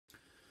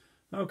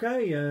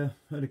Okay,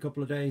 had a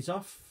couple of days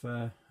off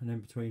and in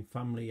between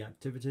family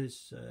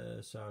activities,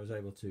 so I was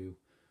able to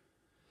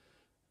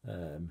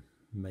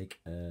make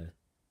a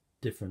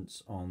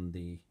difference on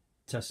the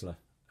Tesla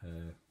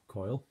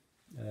coil.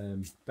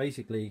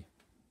 Basically,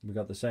 we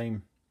got the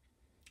same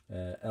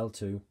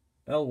L2,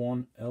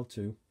 L1,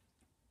 L2.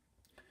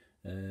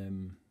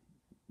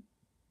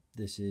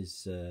 This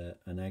is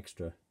an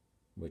extra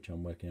which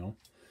I'm working on.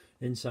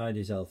 Inside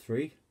is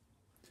L3,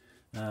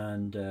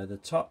 and the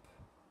top,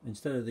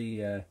 instead of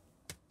the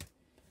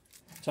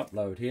top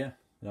load here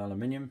in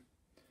aluminium,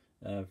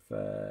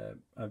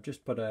 I've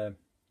just put a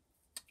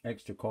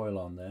extra coil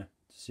on there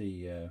to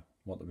see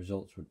what the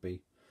results would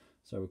be.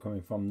 So we're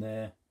coming from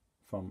there,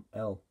 from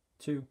L2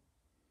 to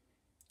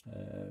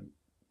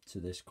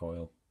this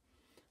coil,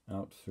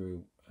 out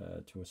through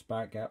to a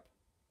spark gap,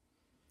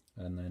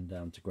 and then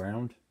down to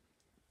ground.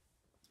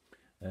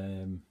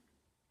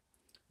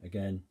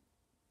 Again,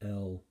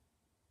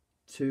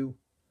 L2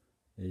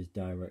 is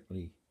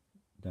directly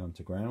down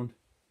to ground.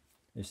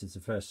 This is the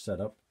first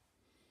setup.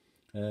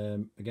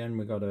 Again,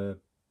 we got a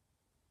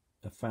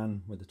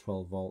fan with a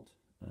 12 volt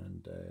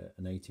and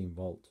an 18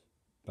 volt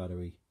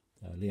battery,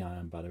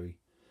 Li-ion battery,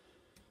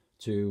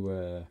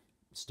 to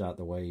start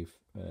the wave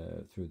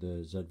through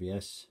the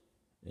ZVS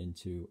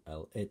into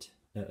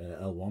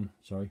L1.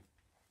 Sorry.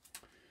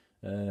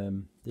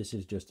 This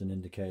is just an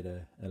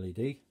indicator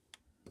LED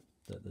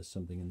that there's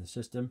something in the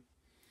system.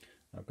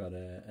 I've got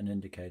an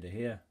indicator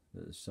here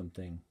that there's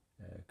something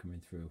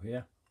coming through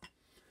here,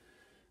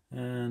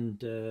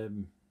 and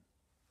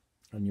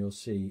you'll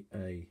see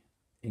a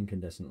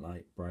incandescent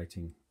light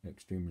brightening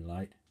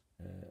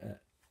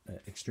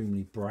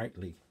extremely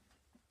brightly.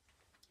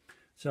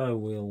 So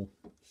we'll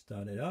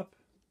start it up.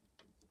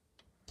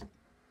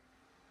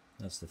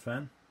 That's the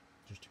fan,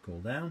 just to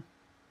cool down,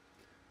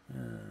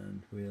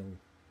 and we'll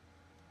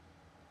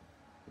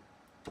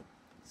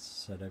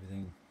set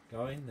everything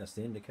going. That's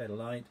the indicator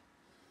light.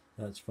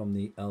 That's from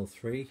the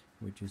L3,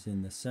 which is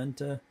in the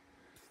center,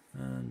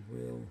 and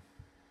we'll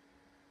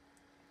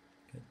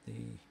get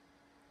the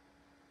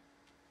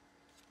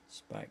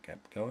spark gap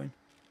going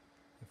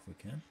if we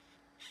can.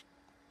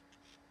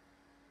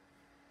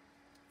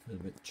 A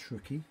little bit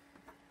tricky.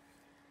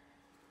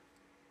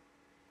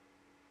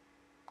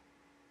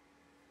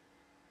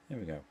 There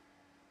we go.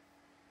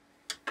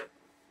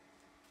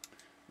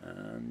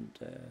 And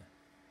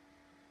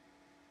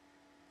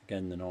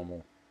again, the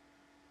normal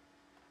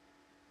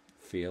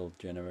field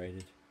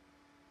generated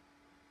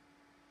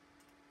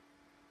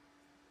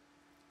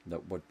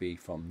that would be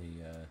from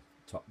the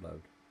top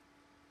load.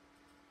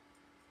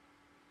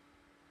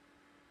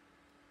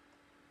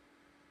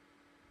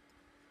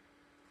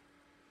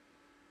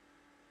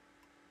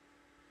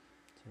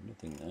 So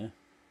nothing there,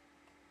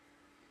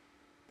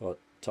 but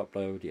top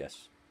load,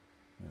 yes.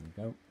 There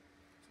we go.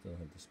 Still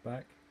have the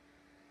spark.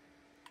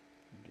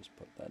 Just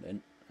put that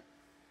in.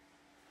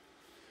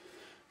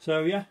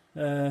 So yeah,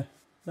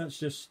 that's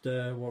just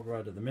what we're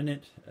at the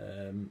minute.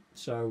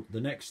 So the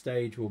next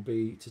stage will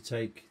be to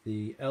take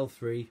the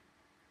L3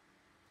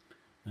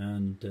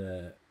 and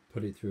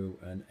put it through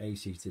an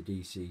AC to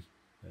DC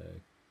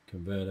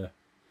converter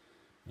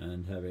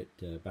and have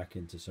it back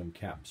into some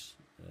caps.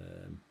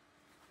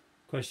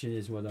 Question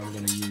is whether I'm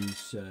going to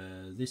use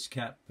this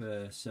cap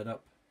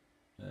setup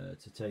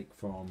to take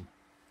from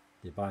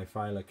the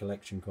bifilar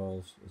collection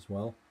coils as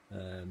well,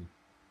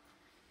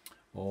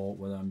 or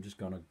whether I'm just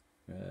going to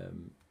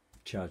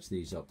charge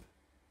these up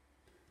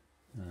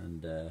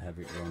and have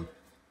it run.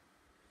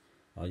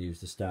 I'll use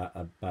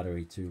the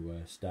battery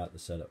to start the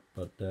setup,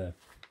 but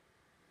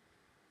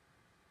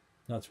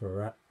that's where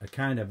we're at. A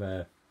kind of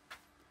a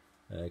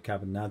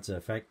Kapanadze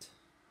effect,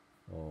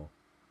 or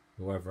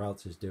whoever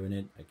else is doing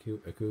it, a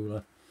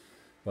cooler.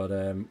 But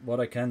what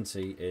I can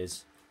see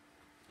is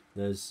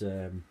there's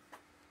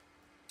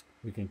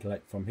we can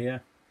collect from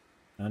here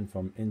and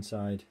from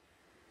inside,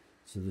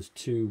 so there's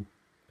two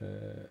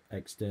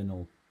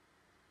external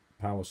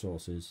power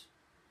sources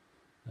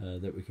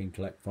that we can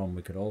collect from.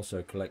 We could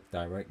also collect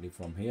directly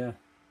from here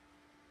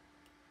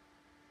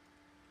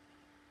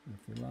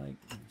if we like.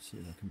 Let's see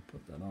if I can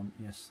put that on.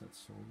 Yes,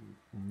 that's all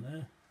on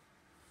there.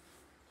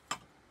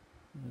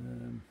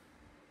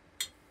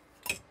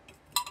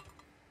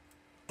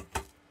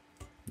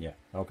 Yeah,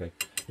 okay.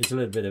 It's a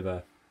little bit of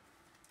a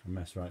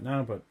mess right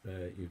now, but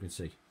you can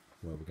see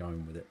where we're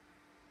going with it.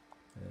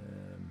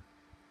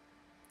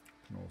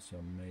 Can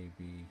also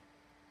maybe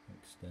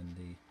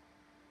extend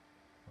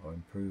or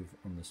improve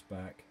on the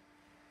spark.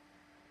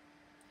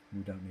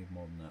 We don't need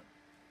more than that.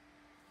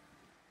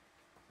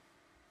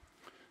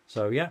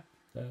 So yeah,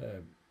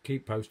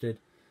 keep posted.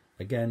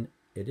 Again,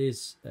 it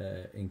is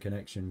in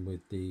connection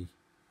with the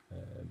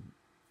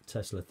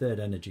Tesla third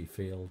energy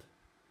field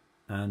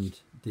and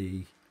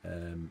the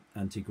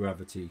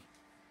anti-gravity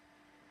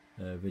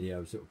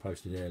videos that were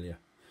posted earlier.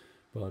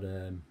 But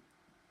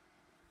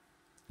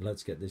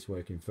let's get this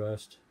working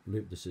first,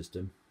 loop the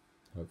system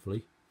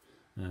hopefully,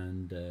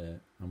 and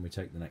we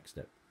take the next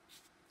step.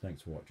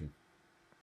 Thanks for watching.